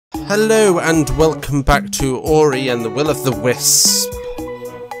Hello and welcome back to Ori and the Will of the Wisp.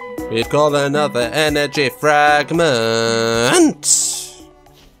 We've got another energy fragment.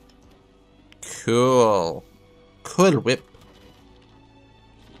 Cool. Cool whip.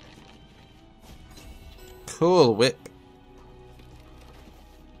 Cool whip.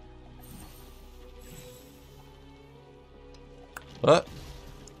 What?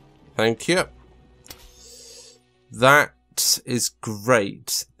 Thank you. That is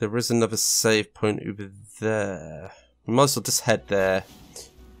great. There is another save point over there. We might as well just head there.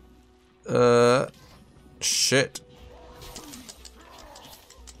 Shit.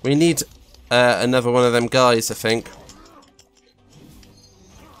 We need another one of them guys, I think.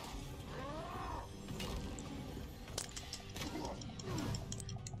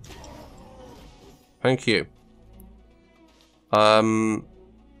 Thank you.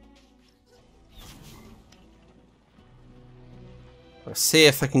 Let's see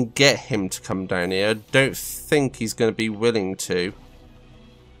if I can get him to come down here. I don't think he's going to be willing to.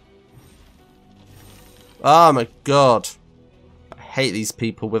 Oh my god. I hate these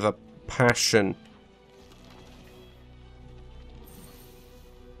people with a passion.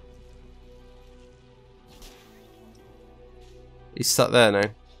 He's stuck there now.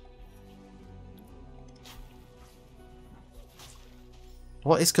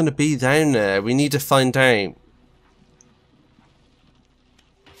 What is going to be down there? We need to find out.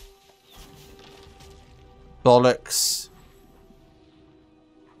 Bollocks.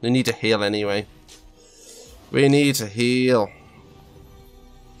 We need to heal anyway. We need to heal.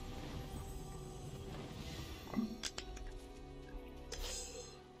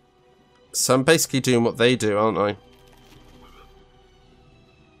 So I'm basically doing what they do, aren't I?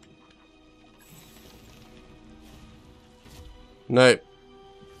 No.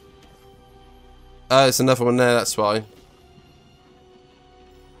 Oh, there's another one there, that's why.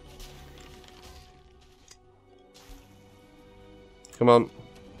 Come on.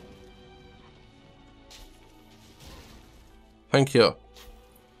 Thank you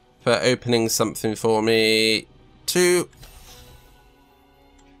for opening something for me.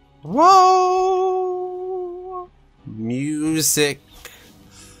 Whoa! Music.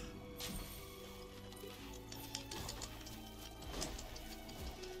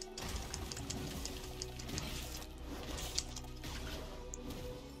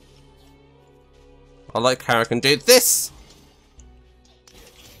 I like how I can do this.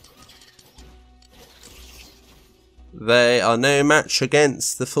 They are no match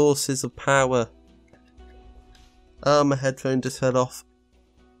against the forces of power. Oh, my headphone just fell off.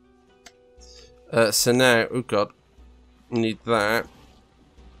 So now, oh god, need that.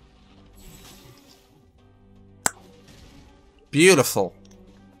 Beautiful.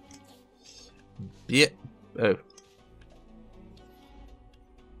 Oh.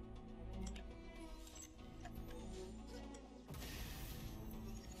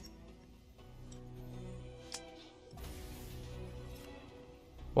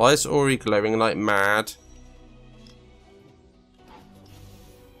 Why is Ori glowing like mad?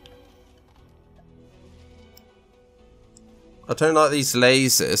 I don't like these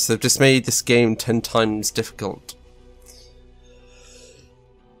lasers. They've just made this game 10 times difficult.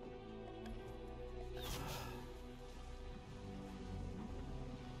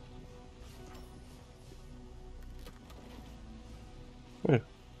 Oh.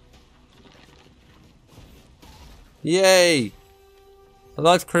 Yay! A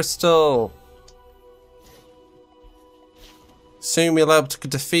life crystal! Soon we'll be able to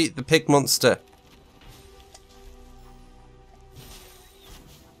defeat the pig monster.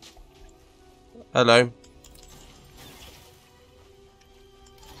 Hello.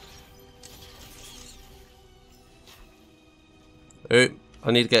 Oh,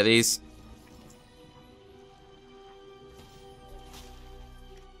 I need to get these.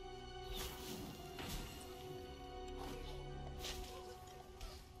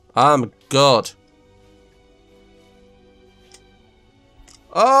 Oh my god.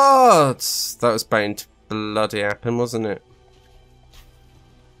 Oh, that was bound to bloody happen, wasn't it?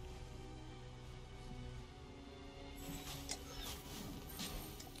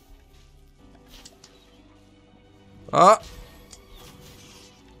 Ah.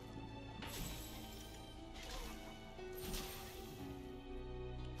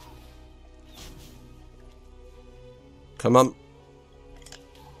 Come on.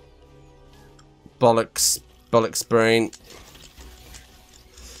 Bollocks. Bollocks brain.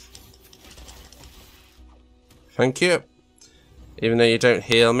 Thank you. Even though you don't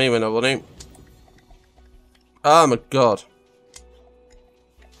heal me when I want to. Oh my god.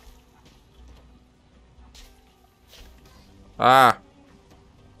 Ah.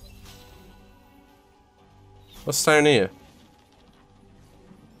 What's down here?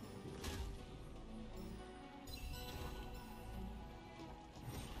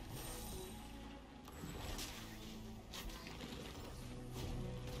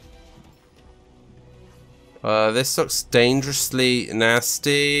 This looks dangerously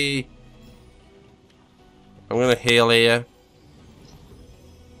nasty. I'm gonna heal here.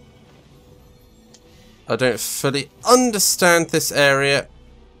 I don't fully understand this area.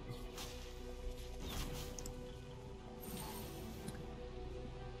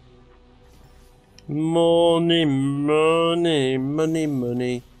 Money, money, money,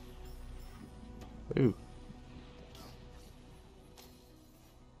 money. Ooh.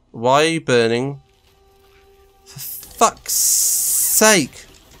 Why are you burning? For fuck's sake!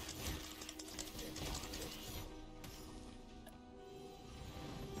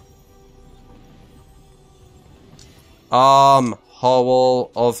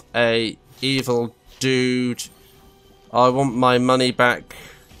 Hole of a evil dude. I want my money back.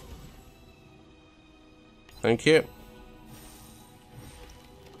 Thank you.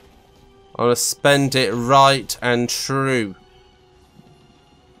 I'm gonna spend it right and true.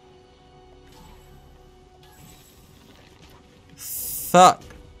 Fuck.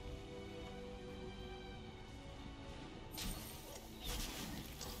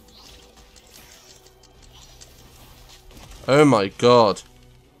 Oh my god.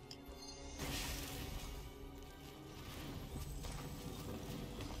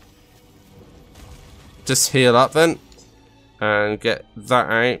 Just heal up then. And get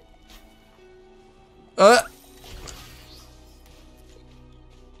that out.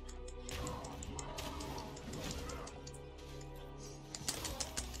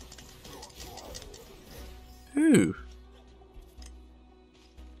 Ooh.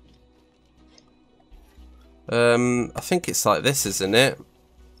 I think it's like this, isn't it?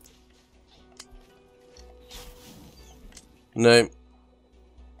 No.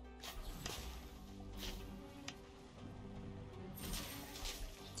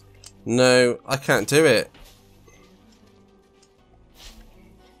 No, I can't do it.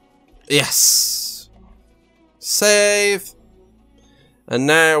 Yes! Save! And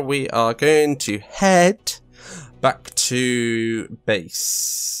now we are going to head back to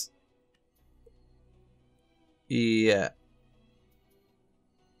base. Yeah.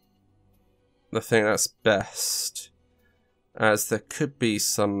 I think that's best. As there could be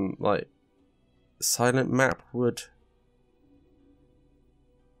some, like, silent map would...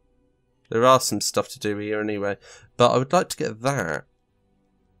 There are some stuff to do here anyway. But I would like to get that.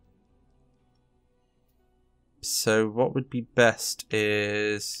 So what would be best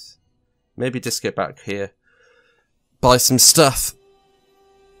is... Maybe just get back here. Buy some stuff.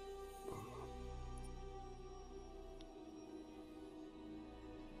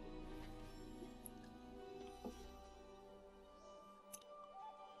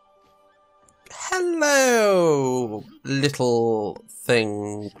 Hello, little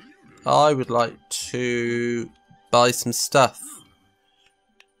thing. I would like to buy some stuff.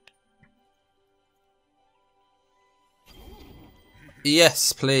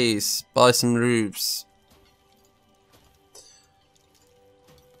 Yes, please. Buy some roofs.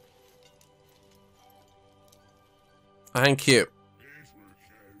 Thank you.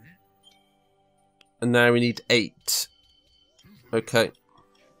 And now we need 8. Okay.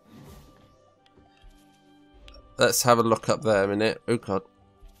 Let's have a look up there a minute. Oh god.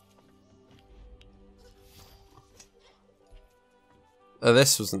 Oh,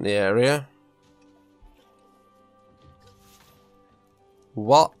 this wasn't the area.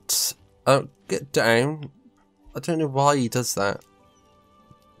 What? Oh, get down. I don't know why he does that.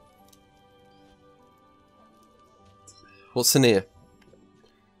 What's in here?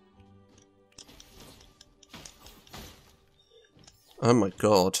 Oh my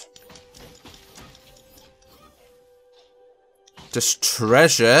god. Just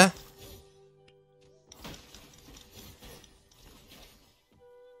treasure?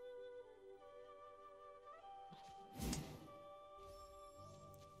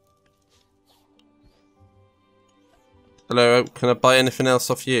 Hello, can I buy anything else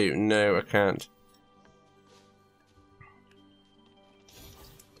off you? No, I can't.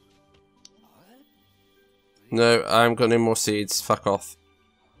 No, I haven't got any more seeds. Fuck off.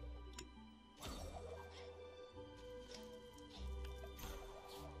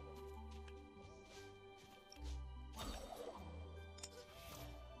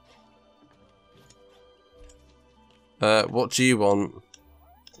 What do you want?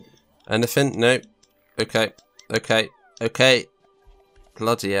 Anything? No. Okay. Okay. Okay.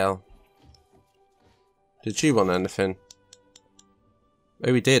 Bloody hell. Did you want anything?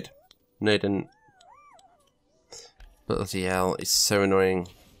 Oh, we did. No, he didn't. Bloody hell, it's so annoying.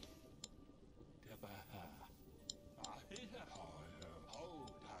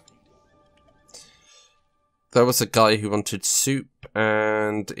 There was a guy who wanted soup,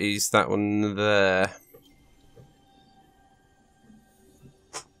 and he's that one there.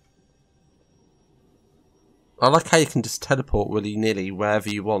 I like how you can just teleport willy-nilly wherever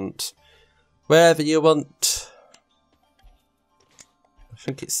you want. Wherever you want. I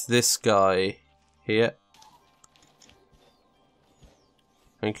think it's this guy here.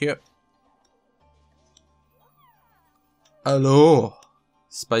 Thank you. Hello.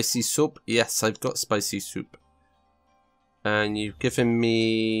 Spicy soup? Yes, I've got spicy soup. And you've given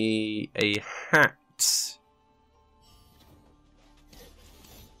me a hat.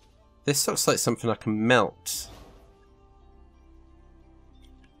 This looks like something I can melt.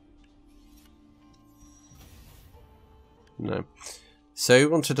 No. So who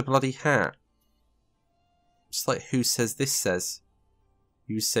wanted a bloody hat? It's like who says this says.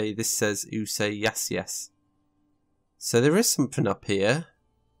 You say this says, you say yes, yes. So there is something up here.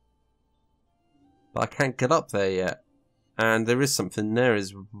 But I can't get up there yet. And there is something there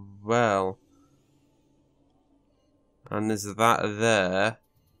as well. And there's that there.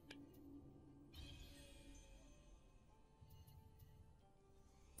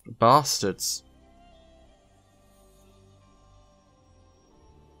 Bastards.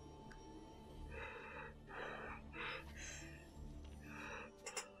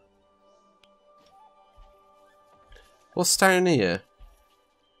 What's down here?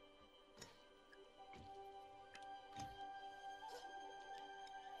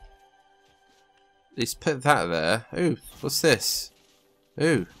 He's put that there. Ooh, what's this?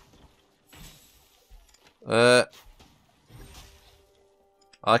 Ooh. I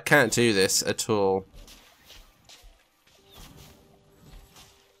can't do this at all.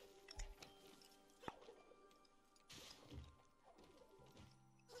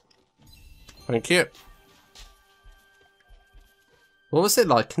 Thank you. What was it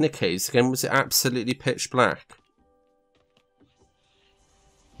like in the caves again? Was it absolutely pitch black?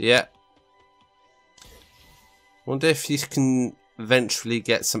 Yeah. Wonder if you can eventually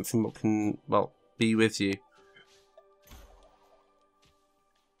get something that can, well, be with you.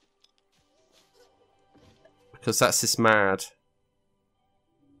 Because that's just mad.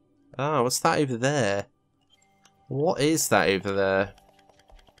 Ah, what's that over there? What is that over there?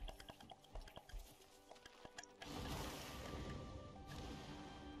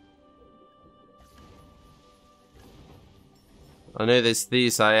 I know there's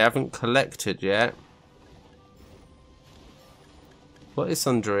these I haven't collected yet. What is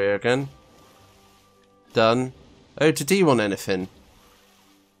under here again? Done. Oh, did he want anything?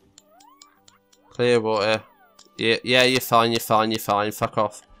 Clear water. Yeah, you're fine, you're fine, you're fine. Fuck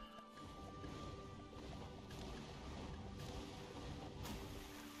off.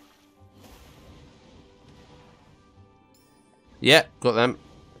 Yeah, got them.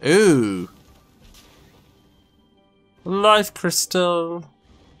 Ooh. Life crystal.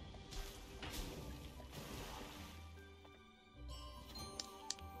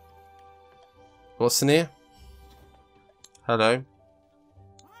 What's in here? Hello.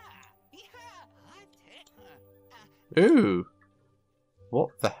 Ooh.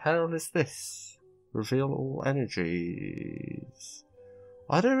 What the hell is this? Reveal all energies.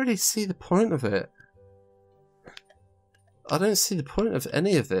 I don't really see the point of it. I don't see the point of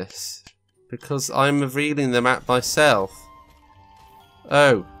any of this. Because I'm revealing them at myself.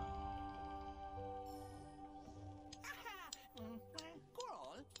 Oh.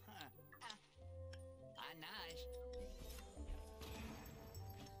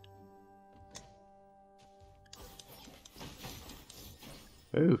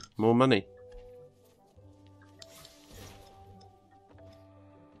 Ooh, more money.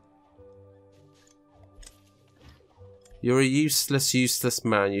 You're a useless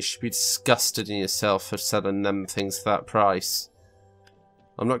man. You should be disgusted in yourself for selling them things for that price.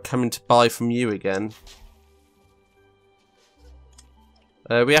 I'm not coming to buy from you again.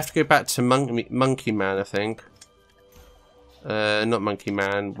 We have to go back to Monkey Man, I think. Not Monkey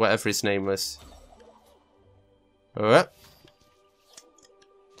Man, whatever his name was. Alright.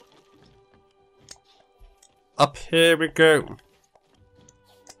 Up here we go.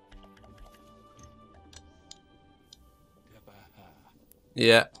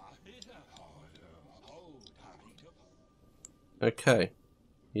 Yeah. Okay.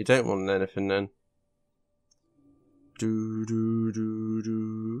 You don't want anything then.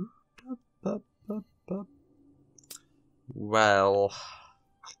 Well.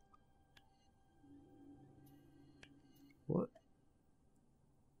 What?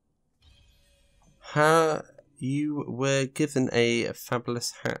 You were given a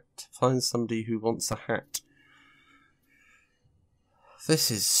fabulous hat. Find somebody who wants a hat. This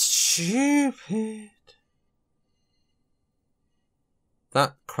is stupid.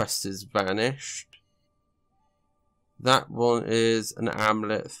 That quest is vanished. That one is an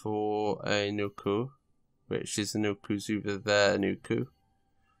amulet for a Nuku, which is a Nuku's over there, Nuku.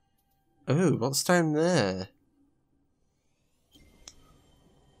 Oh, what's down there?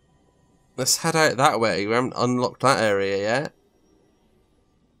 Let's head out that way. We haven't unlocked that area yet.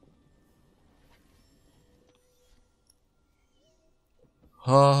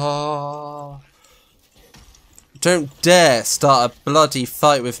 Oh. Don't dare start a bloody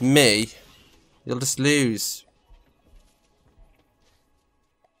fight with me. You'll just lose.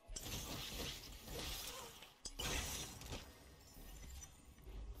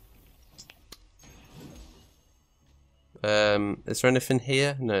 Is there anything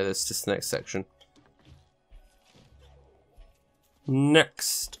here? No, that's just the next section.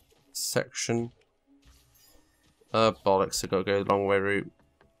 Next section. Bollocks, I've got to go the long way route.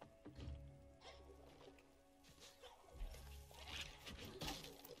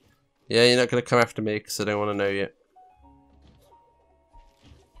 Yeah, you're not going to come after me because I don't want to know yet.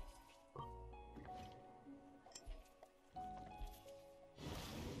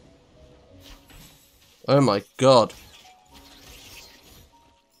 Oh my god.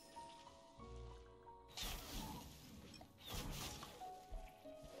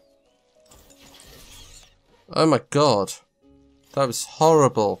 Oh my god. That was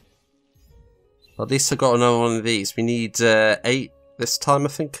horrible. Well, at least I got another one of these. We need 8 this time, I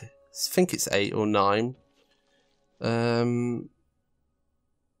think. I think it's 8 or 9.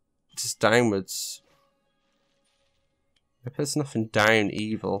 Just downwards. If there's nothing down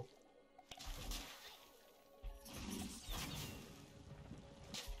evil.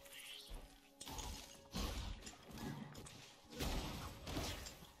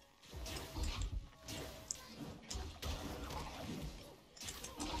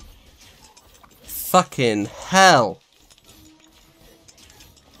 Fucking hell.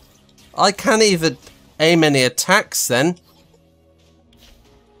 I can't even aim any attacks then.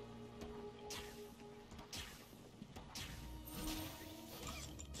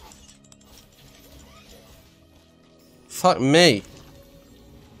 Fuck me.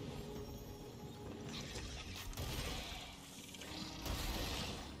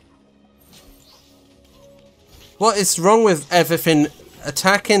 What is wrong with everything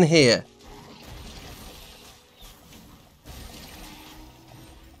attacking here?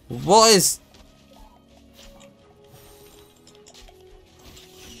 What is...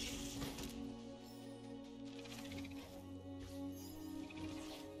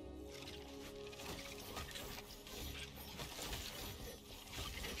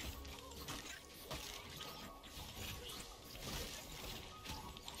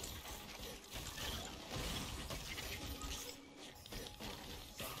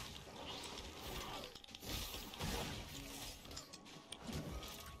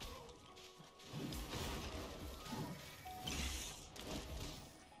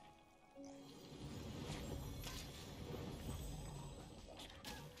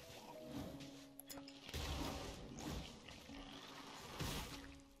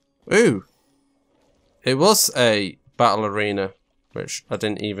 Ooh. It was a battle arena, which I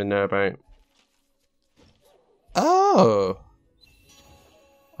didn't even know about. Oh.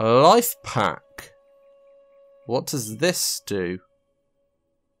 A life pack. What does this do?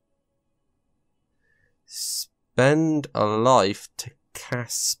 Spend a life to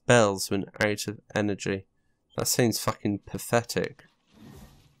cast spells when out of energy. That seems fucking pathetic.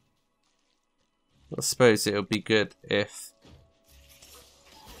 I suppose it'll be good if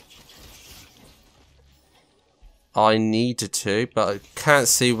I needed to, but I can't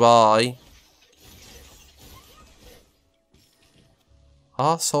see why.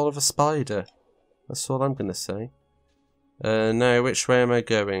 Arsehole of a spider. That's all I'm gonna say. Now, which way am I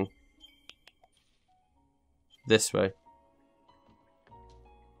going? This way.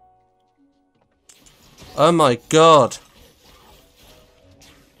 Oh my god!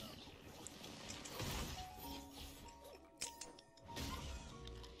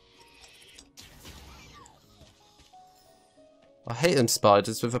 I hate them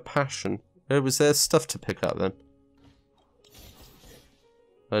spiders with a passion. Oh, was there stuff to pick up then?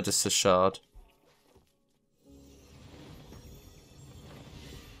 Oh, just a shard.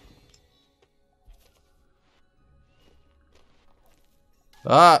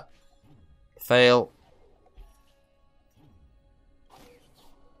 Ah! Fail.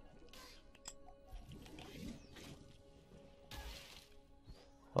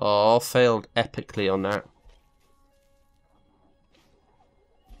 Oh, failed epically on that.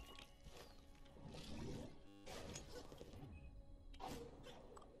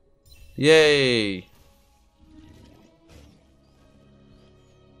 Yay!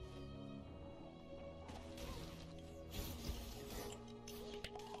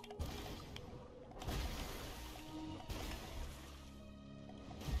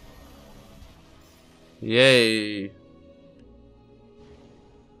 Yay!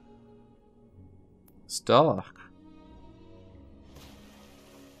 It's dark.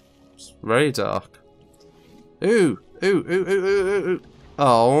 It's very dark. Ooh! Ooh! Ooh! Ooh! Ooh! Ooh!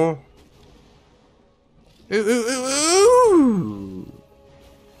 Oh! Ooh! Ooh! Ooh! Ooh!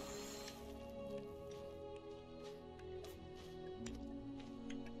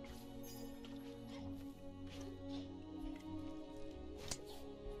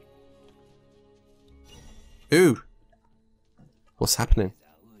 Ooh! What's happening?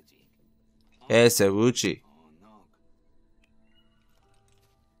 There's a Wuji.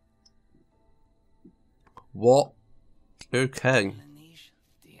 What? Okay.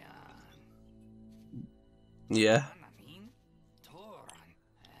 Yeah.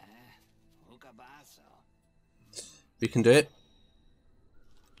 We can do it.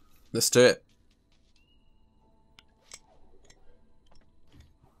 Let's do it.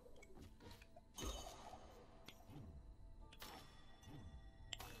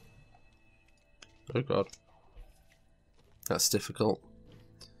 Oh god. That's difficult.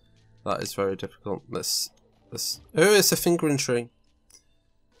 That is very difficult. Let's oh, it's a fingering tree.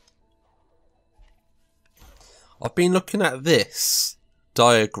 I've been looking at this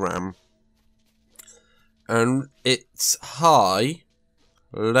diagram and it's high,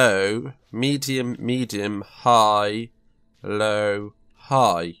 low, medium, medium, high, low,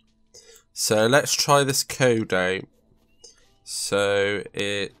 high. So let's try this code out. So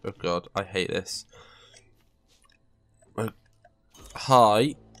it, oh god, I hate this.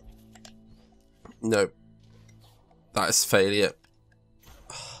 High. No. That is failure.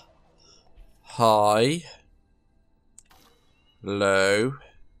 High. Low.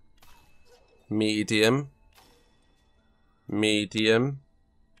 Medium. Medium.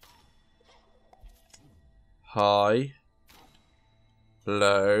 High.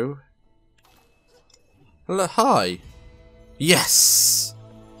 Low. High. Yes!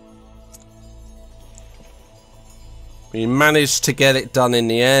 We managed to get it done in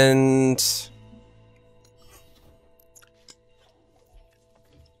the end.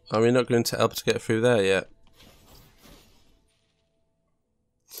 Are we not going to help to get through there yet?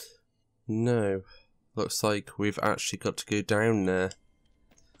 No. Looks like we've actually got to go down there.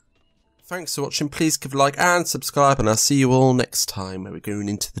 Thanks for watching. Please give a like and subscribe, and I'll see you all next time where we're going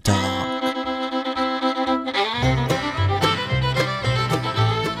into the dark.